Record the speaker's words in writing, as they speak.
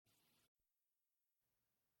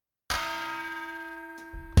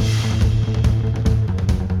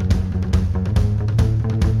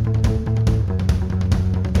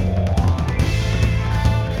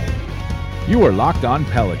You are Locked On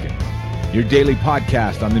Pelicans, your daily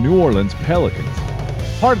podcast on the New Orleans Pelicans,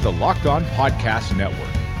 part of the Locked On Podcast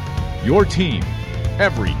Network, your team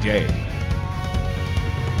every day.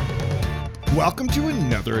 Welcome to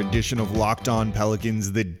another edition of Locked On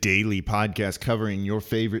Pelicans, the daily podcast covering your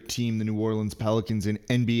favorite team, the New Orleans Pelicans, and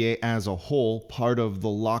NBA as a whole, part of the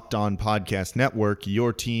Locked On Podcast Network,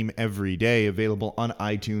 your team every day, available on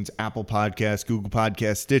iTunes, Apple Podcasts, Google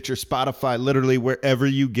Podcasts, Stitcher, Spotify, literally wherever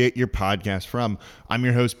you get your podcast from. I'm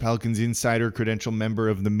your host, Pelicans Insider, credential member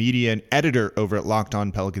of the media and editor over at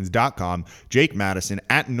LockedOnPelicans.com, Jake Madison,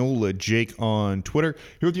 at NOLA Jake on Twitter.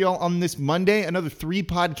 Here with you all on this Monday, another 3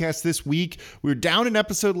 podcasts this week. We were down an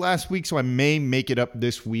episode last week, so I may make it up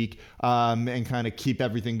this week and kind of keep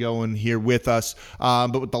everything going here with us.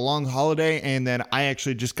 But with the long holiday, and then I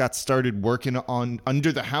actually just got started working on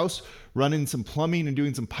Under the House, running some plumbing and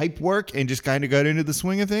doing some pipe work, and just kind of got into the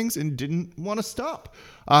swing of things and didn't want to stop.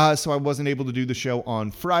 So I wasn't able to do the show on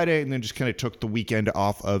Friday, and then just kind of took the weekend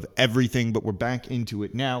off of everything, but we're back into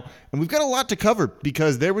it now. And we've got a lot to cover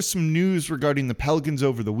because there was some news regarding the Pelicans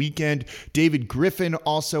over the weekend. David Griffin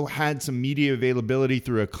also had some media availability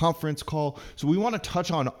through a conference call. So we want to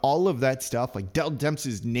touch on all of that stuff. Like Dell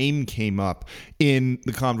Demps' name came up in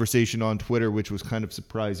the conversation on Twitter, which was kind of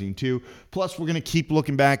surprising too. Plus, we're going to keep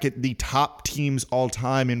looking back at the top teams all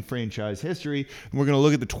time in franchise history. And we're going to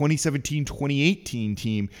look at the 2017-2018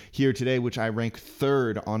 team here today, which I rank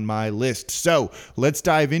 3rd on my list. So let's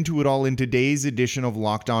dive into it all in today's edition of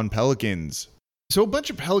Locked On Pelicans. So a bunch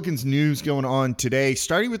of Pelicans news going on today,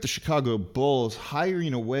 starting with the Chicago Bulls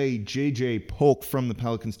hiring away J.J. Polk from the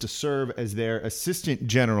Pelicans to serve as their assistant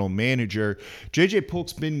general manager. J.J.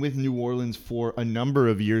 Polk's been with New Orleans for a number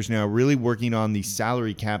of years now, really working on the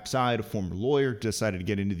salary cap side. A former lawyer, decided to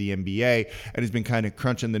get into the NBA and has been kind of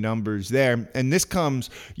crunching the numbers there. And this comes,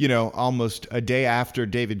 almost a day after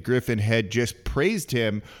David Griffin had just praised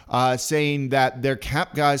him, saying that their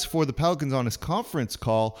cap guys for the Pelicans on his conference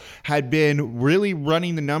call had been really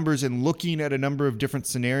running the numbers and looking at a number of different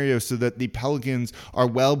scenarios so that the Pelicans are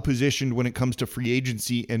well positioned when it comes to free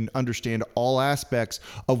agency and understand all aspects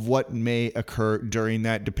of what may occur during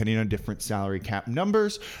that, depending on different salary cap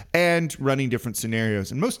numbers and running different scenarios.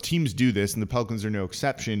 And most teams do this, and the Pelicans are no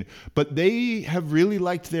exception, but they have really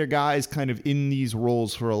liked their guys kind of in these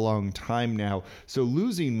roles for a long time now. So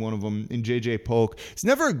losing one of them in J.J. Polk is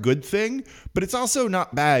never a good thing, but it's also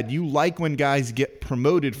not bad. You like when guys get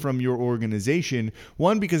promoted from your organization.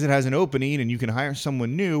 One, because it has an opening and you can hire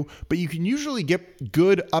someone new, but you can usually get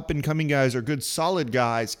good up-and-coming guys or good solid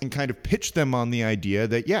guys and kind of pitch them on the idea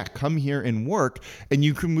that, come here and work, and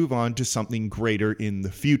you can move on to something greater in the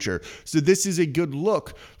future. So this is a good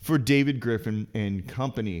look for David Griffin and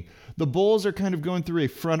company. The Bulls are kind of going through a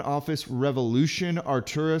front office revolution.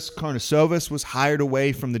 Arturas Karnisovas was hired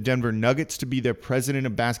away from the Denver Nuggets to be their president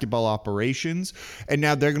of basketball operations, and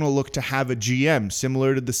now they're going to look to have a GM,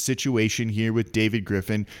 similar to the situation here with David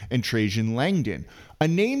Griffin and Trajan Langdon. A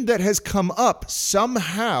name that has come up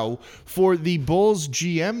somehow for the Bulls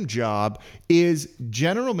GM job is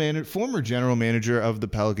former general manager of the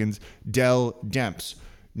Pelicans, Dell Demps.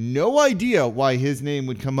 No idea why his name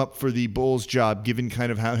would come up for the Bulls job, given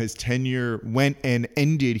kind of how his tenure went and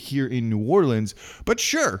ended here in New Orleans. But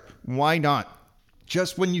sure, why not?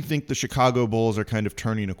 Just when you think the Chicago Bulls are kind of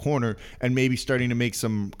turning a corner and maybe starting to make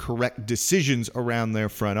some correct decisions around their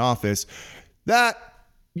front office, that,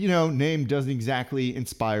 name doesn't exactly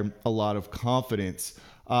inspire a lot of confidence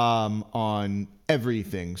on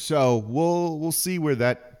everything. So we'll see where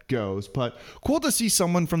that goes, but cool to see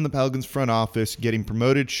someone from the Pelicans front office getting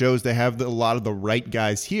promoted. Shows they have a lot of the right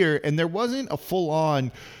guys here, and there wasn't a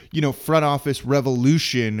full-on front office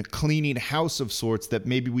revolution, cleaning house of sorts that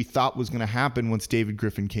maybe we thought was going to happen once David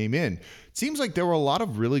Griffin came in. It seems like there were a lot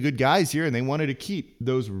of really good guys here, and they wanted to keep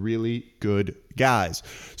those really good guys.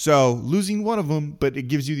 So losing one of them, but it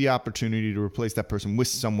gives you the opportunity to replace that person with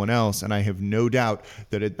someone else, and I have no doubt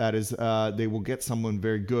that they will get someone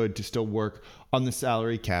very good to still work on the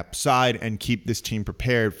salary cap side and keep this team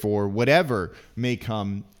prepared for whatever may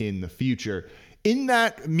come in the future. In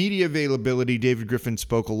that media availability, David Griffin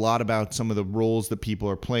spoke a lot about some of the roles that people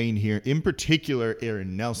are playing here, in particular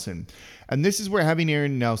Aaron Nelson. And this is where having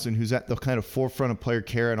Aaron Nelson, who's at the kind of forefront of player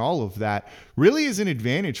care and all of that, really is an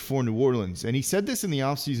advantage for New Orleans. And he said this in the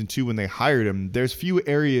offseason too when they hired him. There's few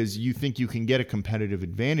areas you think you can get a competitive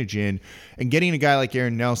advantage in, and getting a guy like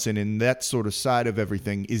Aaron Nelson in that sort of side of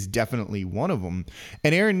everything is definitely one of them.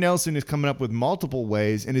 And Aaron Nelson is coming up with multiple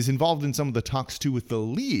ways and is involved in some of the talks too with the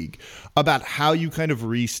league about how you kind of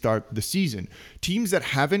restart the season. Teams that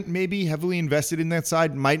haven't maybe heavily invested in that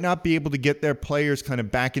side might not be able to get their players kind of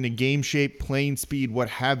back into game shape shape, playing speed, what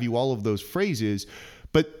have you, all of those phrases.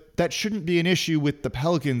 But that shouldn't be an issue with the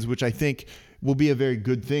Pelicans, which I think will be a very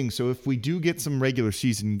good thing. So if we do get some regular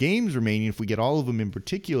season games remaining, if we get all of them in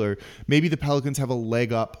particular, maybe the Pelicans have a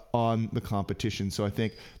leg up on the competition. So I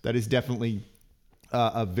think that is definitely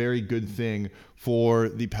a very good thing for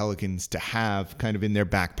the Pelicans to have kind of in their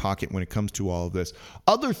back pocket when it comes to all of this.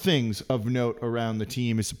 Other things of note around the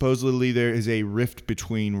team is supposedly there is a rift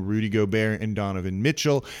between Rudy Gobert and Donovan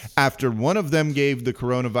Mitchell. After one of them gave the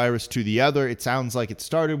coronavirus to the other, it sounds like it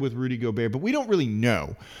started with Rudy Gobert, but we don't really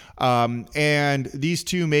know. And these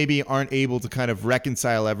two maybe aren't able to kind of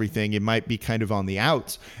reconcile everything. It might be kind of on the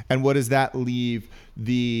outs. And what does that leave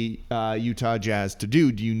the Utah Jazz to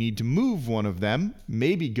do? Do you need to move one of them?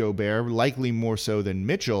 Maybe Gobert, likely more so than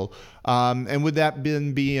Mitchell. And would that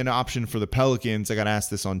be an option for the Pelicans? I got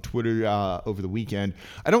asked this on Twitter over the weekend.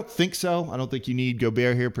 I don't think so. I don't think you need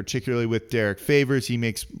Gobert here, particularly with Derek Favors. He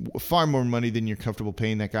makes far more money than you're comfortable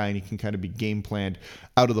paying that guy, and he can kind of be game planned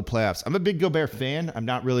out of the playoffs. I'm a big Gobert fan. I'm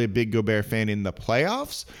not really a big Gobert fan in the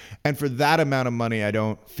playoffs. And for that amount of money, I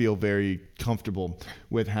don't feel very comfortable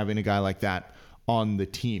with having a guy like that on the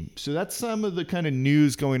team. So that's some of the kind of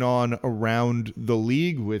news going on around the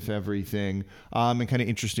league with everything. And kind of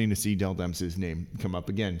interesting to see Dell Demps' name come up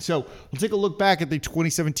again. So we'll take a look back at the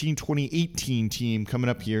 2017-2018 team coming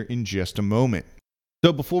up here in just a moment.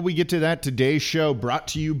 So before we get to that, today's show brought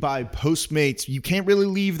to you by Postmates. You can't really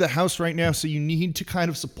leave the house right now, so you need to kind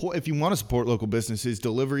of support, if you want to support local businesses,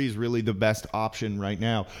 delivery is really the best option right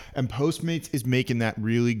now. And Postmates is making that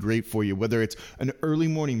really great for you. Whether it's an early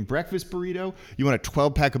morning breakfast burrito, you want a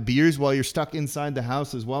 12-pack of beers while you're stuck inside the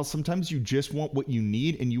house as well. Sometimes you just want what you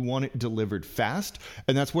need and you want it delivered fast,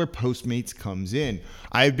 and that's where Postmates comes in.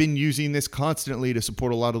 I've been using this constantly to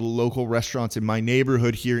support a lot of the local restaurants in my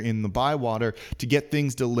neighborhood here in the Bywater to get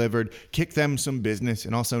things delivered, kick them some business,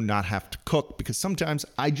 and also not have to cook, because sometimes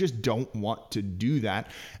I just don't want to do that.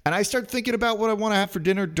 And I start thinking about what I want to have for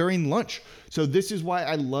dinner during lunch. So this is why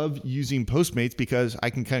I love using Postmates, because I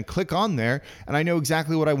can kind of click on there and I know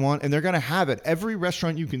exactly what I want, and they're going to have it. Every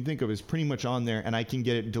restaurant you can think of is pretty much on there, and I can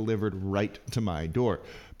get it delivered right to my door.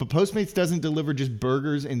 But Postmates doesn't deliver just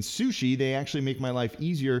burgers and sushi. They actually make my life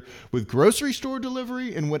easier with grocery store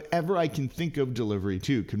delivery and whatever I can think of delivery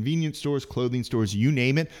too. Convenience stores, clothing stores, you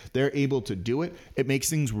name it, they're able to do it. It makes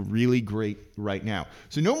things really great right now.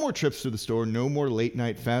 So no more trips to the store, no more late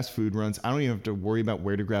night fast food runs. I don't even have to worry about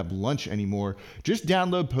where to grab lunch anymore. Just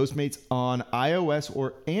download Postmates on iOS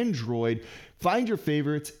or Android. Find your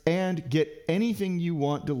favorites and get anything you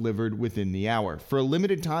want delivered within the hour. For a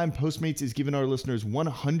limited time, Postmates is giving our listeners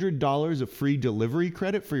 $100 of free delivery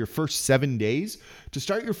credit for your first 7 days. To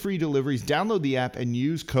start your free deliveries, download the app and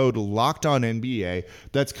use code LOCKEDONNBA.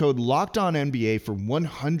 That's code LOCKEDONNBA for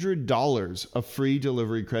 $100 of free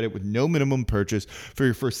delivery credit with no minimum purchase for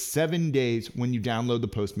your first 7 days when you download the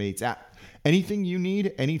Postmates app. Anything you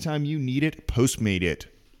need, anytime you need it, Postmate it.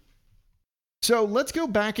 So let's go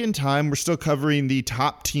back in time. We're still covering the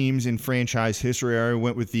top teams in franchise history. I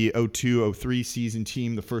went with the 02-03 season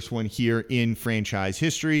team, the first one here in franchise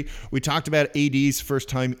history. We talked about AD's first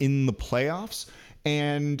time in the playoffs,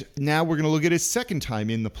 and now we're going to look at his second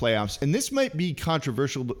time in the playoffs. And this might be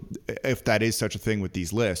controversial, if that is such a thing with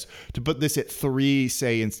these lists, to put this at 3,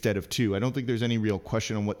 say, instead of 2. I don't think there's any real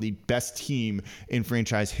question on what the best team in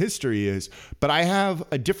franchise history is, but I have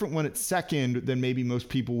a different one at second than maybe most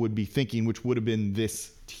people would be thinking, which would have been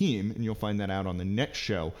this team, and you'll find that out on the next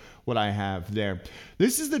show, what I have there.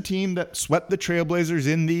 This is the team that swept the Trailblazers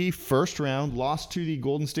in the first round, lost to the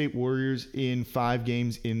Golden State Warriors in 5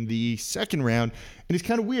 games in the second round, and it's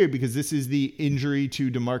kind of weird because this is the injury to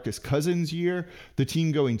DeMarcus Cousins year, the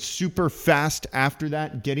team going super fast after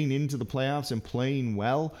that, getting into the playoffs and playing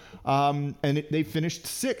well, they finished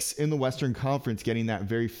 6th in the Western Conference, getting that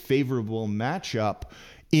very favorable matchup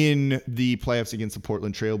in the playoffs against the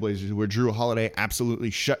Portland Trailblazers, where Drew Holiday absolutely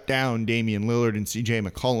shut down Damian Lillard and CJ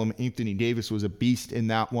McCollum. Anthony Davis was a beast in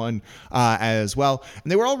that one as well. And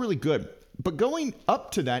they were all really good. But going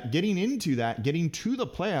up to that, getting into that, getting to the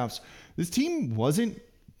playoffs, this team wasn't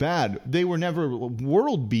bad. They were never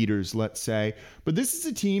world beaters, let's say. But this is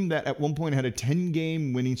a team that at one point had a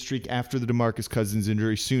 10-game winning streak after the DeMarcus Cousins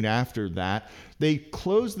injury. Soon after that, they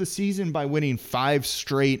closed the season by winning 5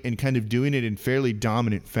 straight and kind of doing it in fairly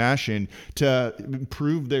dominant fashion to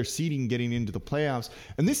improve their seeding getting into the playoffs.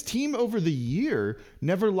 And this team over the year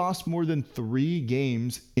never lost more than 3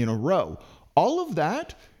 games in a row. All of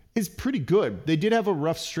that is pretty good. They did have a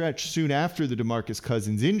rough stretch soon after the DeMarcus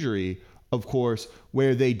Cousins injury, of course,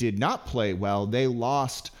 where they did not play well. They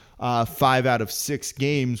lost 5 out of 6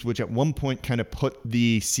 games, which at one point kind of put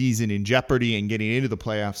the season in jeopardy and getting into the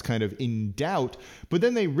playoffs kind of in doubt. But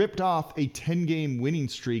then they ripped off a 10-game winning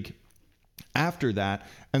streak after that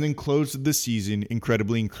and then closed the season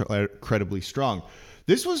incredibly strong.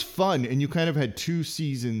 This was fun, and you kind of had 2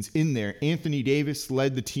 seasons in there. Anthony Davis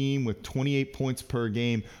led the team with 28 points per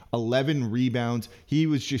game, 11 rebounds. He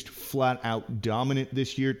was just flat out dominant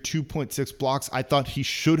this year. 2.6 blocks. I thought he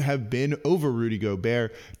should have been over Rudy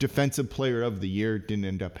Gobert. Defensive Player of the Year. Didn't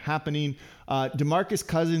end up happening. DeMarcus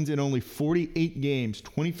Cousins in only 48 games,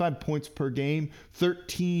 25 points per game,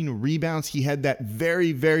 13 rebounds. He had that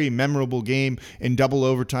very, very memorable game in double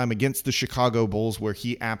overtime against the Chicago Bulls where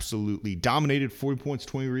he absolutely dominated. 40 points,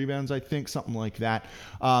 20 rebounds, I think, something like that,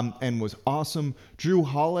 and was awesome. Jrue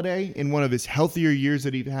Holiday, in one of his healthier years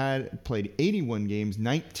that he'd had, played 81 games,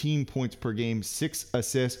 19 points per game, 6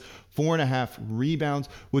 assists, 4.5 rebounds.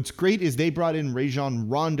 What's great is they brought in Rajon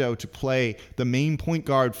Rondo to play the main point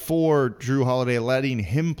guard for Jrue Holiday, letting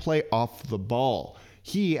him play off the ball.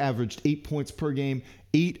 He averaged 8 points per game,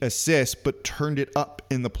 8 assists, but turned it up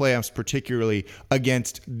in the playoffs, particularly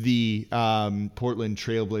against the Portland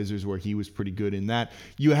Trailblazers, where he was pretty good in that.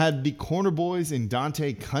 You had the corner boys in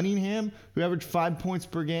Dante Cunningham, who averaged 5 points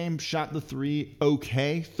per game, shot the three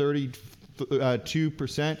okay,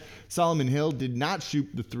 32%. Solomon Hill did not shoot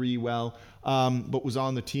the three well, but was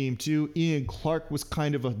on the team too. Ian Clark was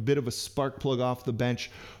kind of a bit of a spark plug off the bench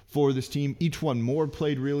for this team. Each-one Moore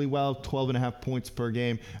played really well, 12.5 points per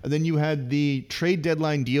game. And then you had the trade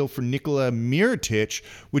deadline deal for Nikola Mirotic,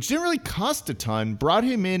 which didn't really cost a ton. Brought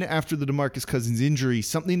him in after the DeMarcus Cousins injury,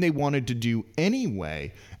 something they wanted to do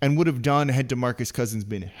anyway and would have done had DeMarcus Cousins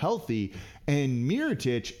been healthy. And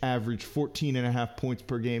Mirotic averaged 14.5 points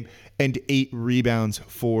per game and 8 rebounds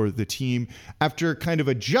for the team. After kind of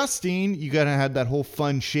adjusting, you got to have that whole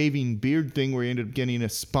fun shaving beard thing where he ended up getting a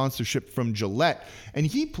sponsorship from Gillette. And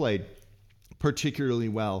he played particularly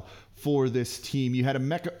well for this team. You had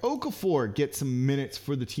Emeka Okafor get some minutes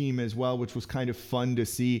for the team as well, which was kind of fun to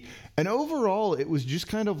see. And overall, it was just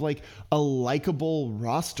kind of like a likable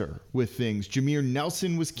roster with things. Jameer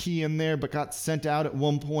Nelson was key in there, but got sent out at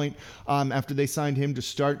one point after they signed him to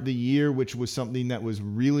start the year, which was something that was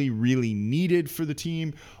really, really needed for the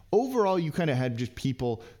team. Overall, you kind of had just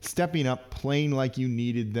people stepping up, playing like you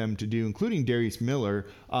needed them to do, including Darius Miller,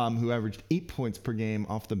 who averaged 8 points per game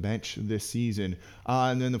off the bench this season.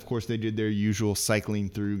 And then, of course, they did their usual cycling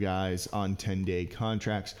through guys on 10-day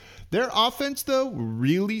contracts. Their offense, though,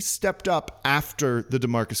 really stepped up after the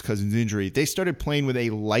DeMarcus Cousins injury. They started playing with a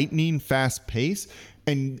lightning fast pace,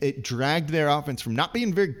 and it dragged their offense from not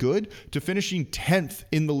being very good to finishing 10th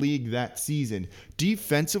in the league that season.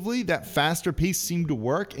 Defensively, that faster pace seemed to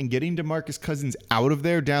work, and getting DeMarcus Cousins out of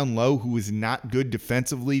there down low, who was not good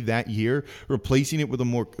defensively that year, replacing it with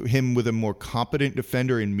him with a more competent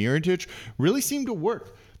defender in Mirotic, really seemed to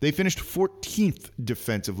work. They finished 14th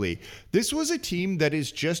defensively. This was a team that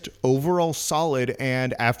is just overall solid,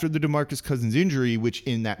 and after the DeMarcus Cousins injury, which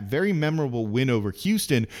in that very memorable win over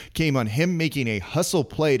Houston came on him making a hustle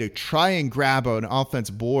play to try and grab an offense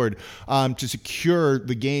board to secure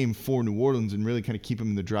the game for New Orleans and really kind of keep him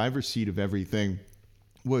in the driver's seat of everything,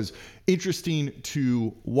 was interesting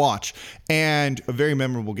to watch and a very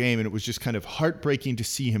memorable game. And it was just kind of heartbreaking to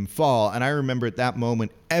see him fall. And I remember at that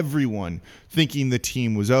moment, everyone thinking the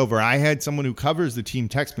team was over. I had someone who covers the team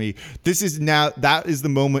text me, that is the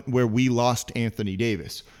moment where we lost Anthony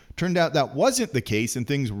Davis. Turned out that wasn't the case, and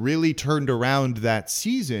things really turned around that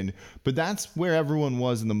season. But that's where everyone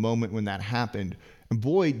was in the moment when that happened. And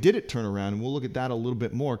boy, did it turn around. And we'll look at that a little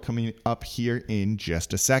bit more coming up here in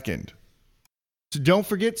just a second. So don't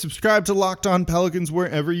forget, subscribe to Locked On Pelicans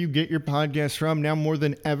wherever you get your podcasts from. Now more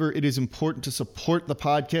than ever, it is important to support the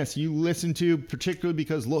podcast you listen to, particularly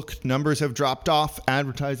because, look, numbers have dropped off,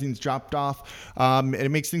 advertising's dropped off, and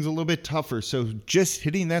it makes things a little bit tougher. So just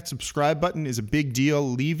hitting that subscribe button is a big deal.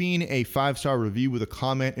 Leaving a 5-star review with a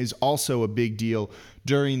comment is also a big deal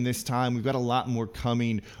during this time. We've got a lot more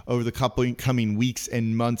coming over the coming weeks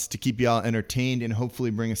and months to keep y'all entertained and hopefully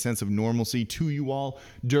bring a sense of normalcy to you all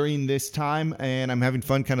during this time. And I'm having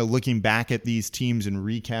fun kind of looking back at these teams and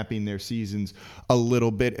recapping their seasons a little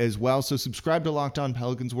bit as well. So subscribe to Locked On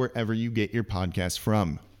Pelicans wherever you get your podcasts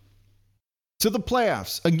from. To the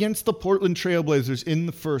playoffs against the Portland Trailblazers in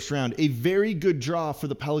the first round. A very good draw for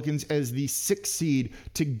the Pelicans as the 6th seed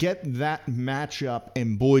to get that matchup.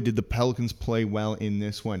 And boy, did the Pelicans play well in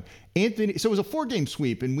this one. So it was a 4-game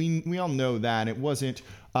sweep, and we all know that. It wasn't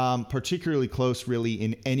particularly close really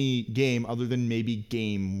in any game other than maybe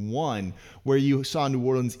game one, where you saw New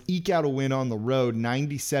Orleans eke out a win on the road,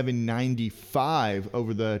 97-95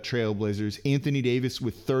 over the Trailblazers. Anthony Davis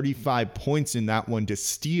with 35 points in that one to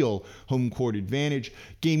steal home court advantage.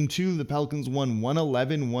 Game two, the Pelicans won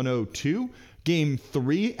 111-102. Game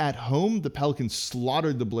three at home, the Pelicans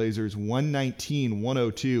slaughtered the Blazers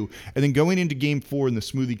 119-102. And then going into game four in the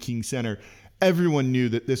Smoothie King Center, everyone knew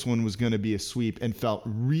that this one was going to be a sweep and felt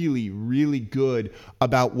really, really good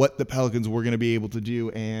about what the Pelicans were going to be able to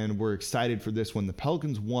do, and we're excited for this one. The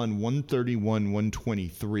Pelicans won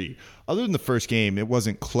 131-123. Other than the first game, it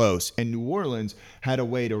wasn't close, and New Orleans had a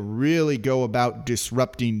way to really go about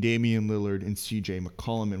disrupting Damian Lillard and CJ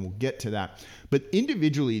McCollum, and we'll get to that. But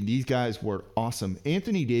individually, these guys were awesome.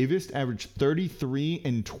 Anthony Davis averaged 33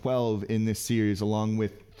 and 12 in this series, along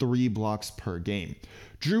with 3 blocks per game.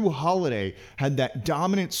 Jrue Holiday had that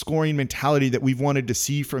dominant scoring mentality that we've wanted to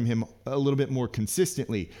see from him a little bit more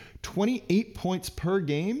consistently. 28 points per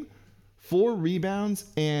game, 4 rebounds,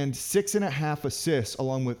 and 6.5 assists,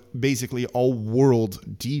 along with basically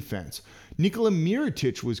all-world defense. Nikola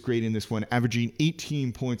Mirotic was great in this one, averaging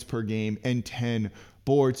 18 points per game and 10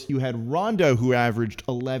 boards. You had Rondo, who averaged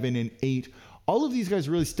 11 and 8. All of these guys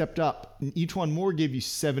really stepped up. Each one more gave you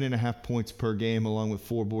 7.5 points per game, along with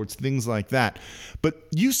 4 boards, things like that. But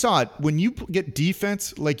you saw it when you get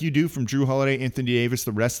defense like you do from Jrue Holiday, Anthony Davis,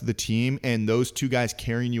 the rest of the team, and those 2 guys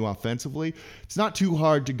carrying you offensively. It's not too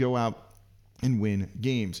hard to go out and win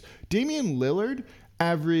games. Damian Lillard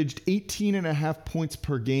averaged 18.5 points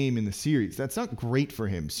per game in the series. That's not great for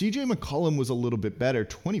him. CJ McCollum was a little bit better,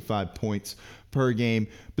 25 points per game,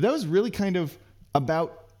 but that was really kind of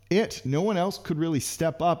about it. No one else could really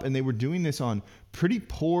step up, and they were doing this on pretty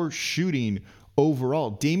poor shooting overall.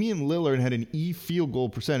 Damian Lillard had an field goal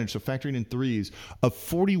percentage, so factoring in threes, of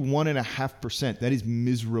 41.5%. That is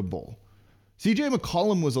miserable. CJ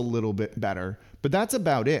McCollum was a little bit better, but that's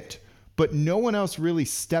about it. But no one else really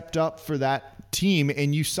stepped up for that team,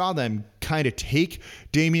 and you saw them kind of take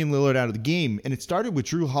Damian Lillard out of the game. And it started with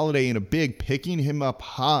Jrue Holiday in a big, picking him up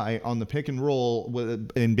high on the pick and roll,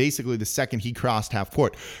 and basically the second he crossed half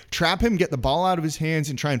court. Trap him, get the ball out of his hands,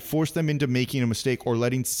 and try and force them into making a mistake or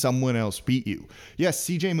letting someone else beat you. Yes,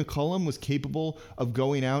 CJ McCollum was capable of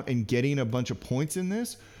going out and getting a bunch of points in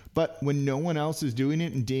this, but when no one else is doing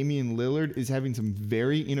it and Damian Lillard is having some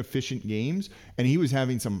very inefficient games, and he was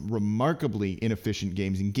having some remarkably inefficient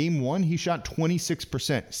games. In game one, he shot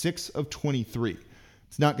 26%, 6 of 23.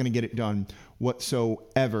 It's not going to get it done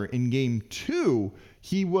whatsoever. In game two,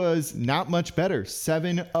 he was not much better,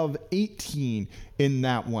 7 of 18 in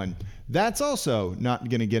that one. That's also not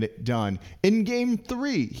going to get it done. In game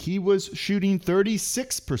three, he was shooting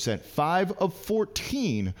 36%, 5 of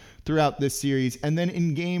 14 throughout this series. And then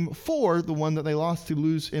in game four, the one that they lost to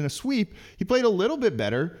lose in a sweep, he played a little bit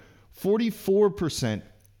better, 44%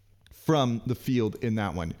 from the field in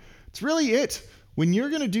that one. It's really it. When you're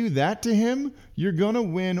going to do that to him, you're going to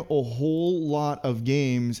win a whole lot of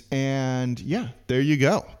games. And yeah, there you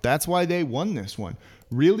go. That's why they won this one.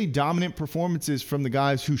 Really dominant performances from the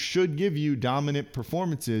guys who should give you dominant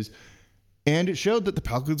performances. And it showed that the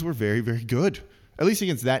Pelicans were very, very good, at least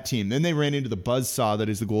against that team. Then they ran into the buzzsaw that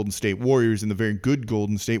is the Golden State Warriors, and the very good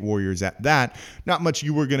Golden State Warriors at that. Not much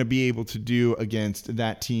you were going to be able to do against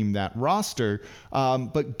that team, that roster.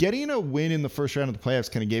 But getting a win in the first round of the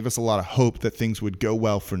playoffs kind of gave us a lot of hope that things would go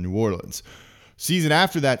well for New Orleans. Season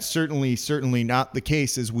after that, certainly not the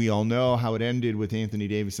case, as we all know how it ended with Anthony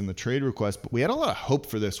Davis and the trade request. But we had a lot of hope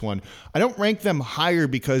for this one. I don't rank them higher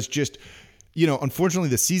because just, unfortunately,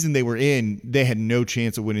 the season they were in, they had no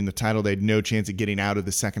chance of winning the title. They had no chance of getting out of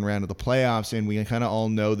the second round of the playoffs. And we kind of all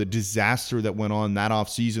know the disaster that went on that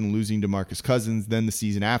offseason, losing DeMarcus Cousins, then the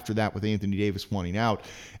season after that with Anthony Davis wanting out.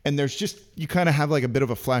 And there's just, you kind of have like a bit of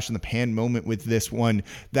a flash in the pan moment with this one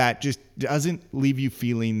that just doesn't leave you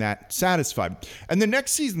feeling that satisfied. And the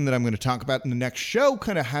next season that I'm going to talk about in the next show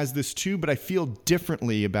kind of has this too, but I feel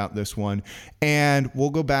differently about this one. And we'll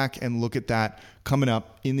go back and look at that coming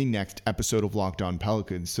up in the next episode of Locked On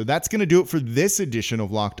Pelicans. So that's going to do it for this edition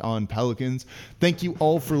of Locked On Pelicans. Thank you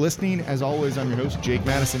all for listening. As always, I'm your host, Jake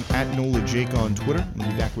Madison, at NOLA Jake on Twitter. We'll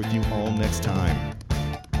be back with you all next time.